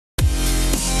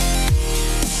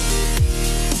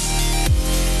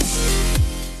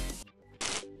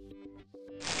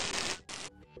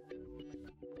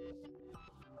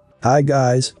Hi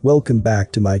guys, welcome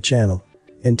back to my channel.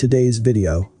 In today's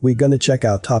video, we're gonna check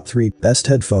out top 3 best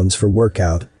headphones for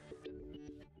workout.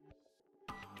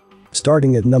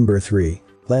 Starting at number 3,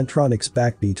 Plantronics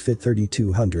BackBeat FIT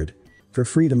 3200. For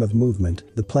freedom of movement,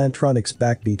 the Plantronics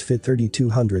BackBeat FIT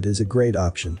 3200 is a great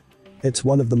option. It's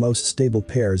one of the most stable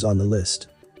pairs on the list.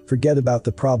 Forget about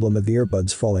the problem of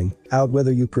earbuds falling out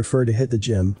whether you prefer to hit the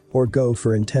gym or go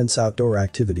for intense outdoor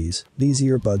activities. These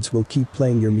earbuds will keep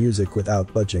playing your music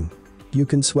without budging. You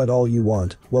can sweat all you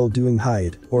want while doing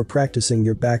HIIT or practicing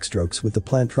your backstrokes with the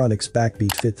Plantronics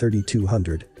BackBeat FIT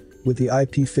 3200. With the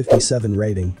IP57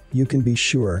 rating, you can be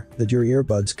sure that your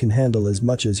earbuds can handle as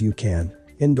much as you can,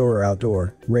 indoor or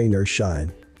outdoor, rain or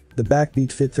shine. The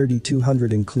BackBeat FIT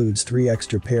 3200 includes 3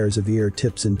 extra pairs of ear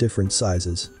tips in different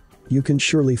sizes. You can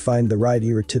surely find the right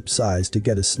ear tip size to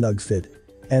get a snug fit.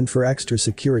 And for extra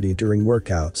security during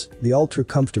workouts, the ultra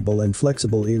comfortable and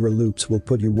flexible ear loops will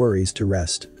put your worries to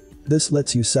rest. This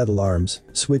lets you set alarms,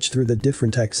 switch through the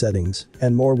different tech settings,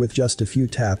 and more with just a few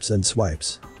taps and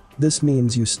swipes. This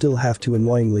means you still have to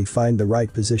annoyingly find the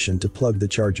right position to plug the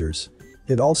chargers.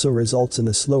 It also results in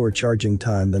a slower charging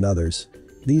time than others.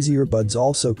 These earbuds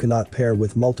also cannot pair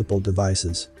with multiple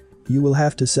devices. You will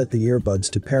have to set the earbuds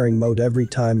to pairing mode every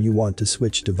time you want to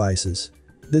switch devices.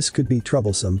 This could be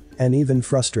troublesome and even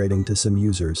frustrating to some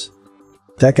users.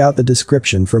 Check out the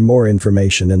description for more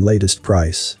information and latest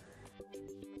price.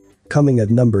 Coming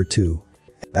at number 2.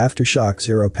 AfterShokz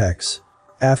Aeropex.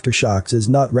 AfterShokz is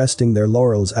not resting their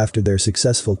laurels after their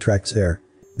successful Trex Air.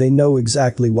 They know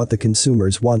exactly what the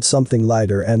consumers want: something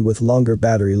lighter and with longer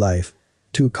battery life.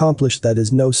 To accomplish that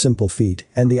is no simple feat,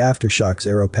 and the AfterShokz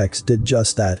Aeropex did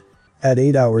just that. At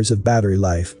 8 hours of battery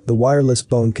life, the wireless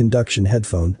bone conduction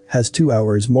headphone has 2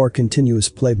 hours more continuous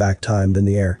playback time than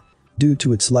the Air. Due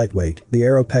to its lightweight, the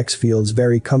Aeropex feels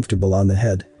very comfortable on the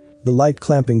head. The light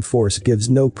clamping force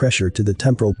gives no pressure to the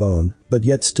temporal bone, but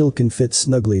yet still can fit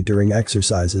snugly during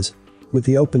exercises. With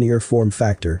the open ear form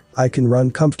factor, I can run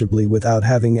comfortably without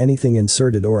having anything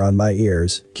inserted or on my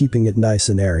ears, keeping it nice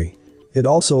and airy. It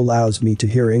also allows me to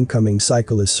hear incoming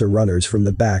cyclists or runners from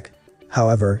the back.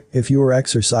 However, if you are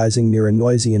exercising near a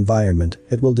noisy environment,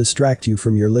 it will distract you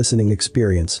from your listening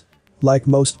experience. Like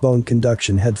most bone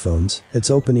conduction headphones, its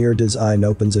open ear design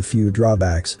opens a few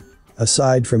drawbacks.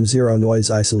 Aside from zero noise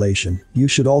isolation, you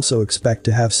should also expect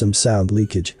to have some sound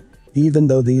leakage. Even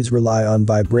though these rely on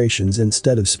vibrations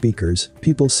instead of speakers,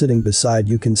 people sitting beside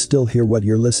you can still hear what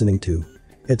you're listening to.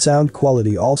 Its sound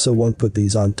quality also won't put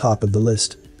these on top of the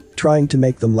list. Trying to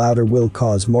make them louder will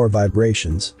cause more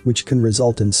vibrations, which can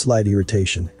result in slight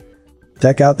irritation.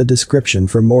 Check out the description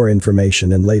for more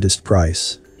information and latest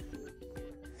price.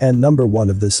 And number 1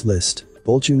 of this list,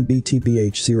 Boltune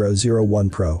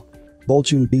BT-BH001 Pro.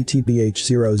 Boltune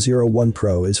BT-BH001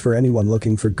 Pro is for anyone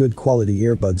looking for good quality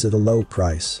earbuds at a low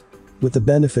price. With the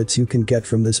benefits you can get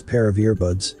from this pair of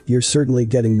earbuds, you're certainly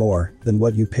getting more than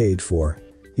what you paid for.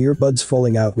 Earbuds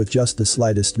falling out with just the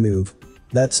slightest move?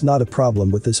 That's not a problem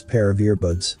with this pair of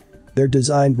earbuds. They're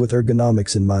designed with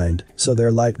ergonomics in mind, so they're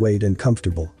lightweight and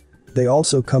comfortable. They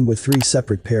also come with 3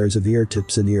 separate pairs of ear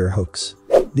tips and ear hooks.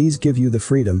 These give you the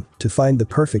freedom to find the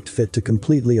perfect fit to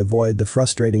completely avoid the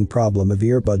frustrating problem of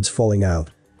earbuds falling out.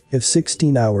 If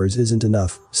 16 hours isn't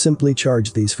enough, simply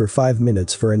charge these for 5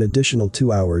 minutes for an additional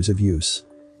 2 hours of use.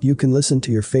 You can listen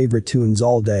to your favorite tunes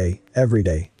all day, every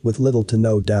day, with little to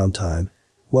no downtime.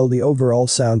 While the overall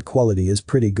sound quality is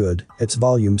pretty good, its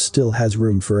volume still has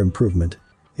room for improvement.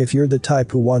 If you're the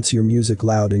type who wants your music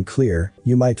loud and clear,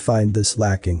 you might find this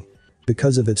lacking.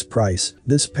 Because of its price,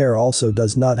 this pair also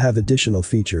does not have additional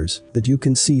features that you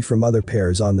can see from other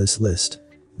pairs on this list.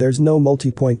 There's no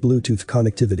multi-point Bluetooth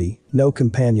connectivity, no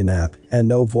companion app, and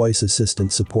no voice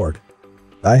assistant support.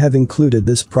 I have included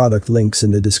this product links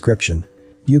in the description.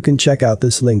 You can check out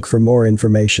this link for more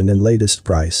information and latest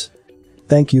price.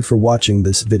 Thank you for watching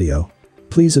this video.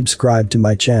 Please subscribe to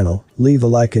my channel, leave a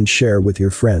like and share with your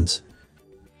friends.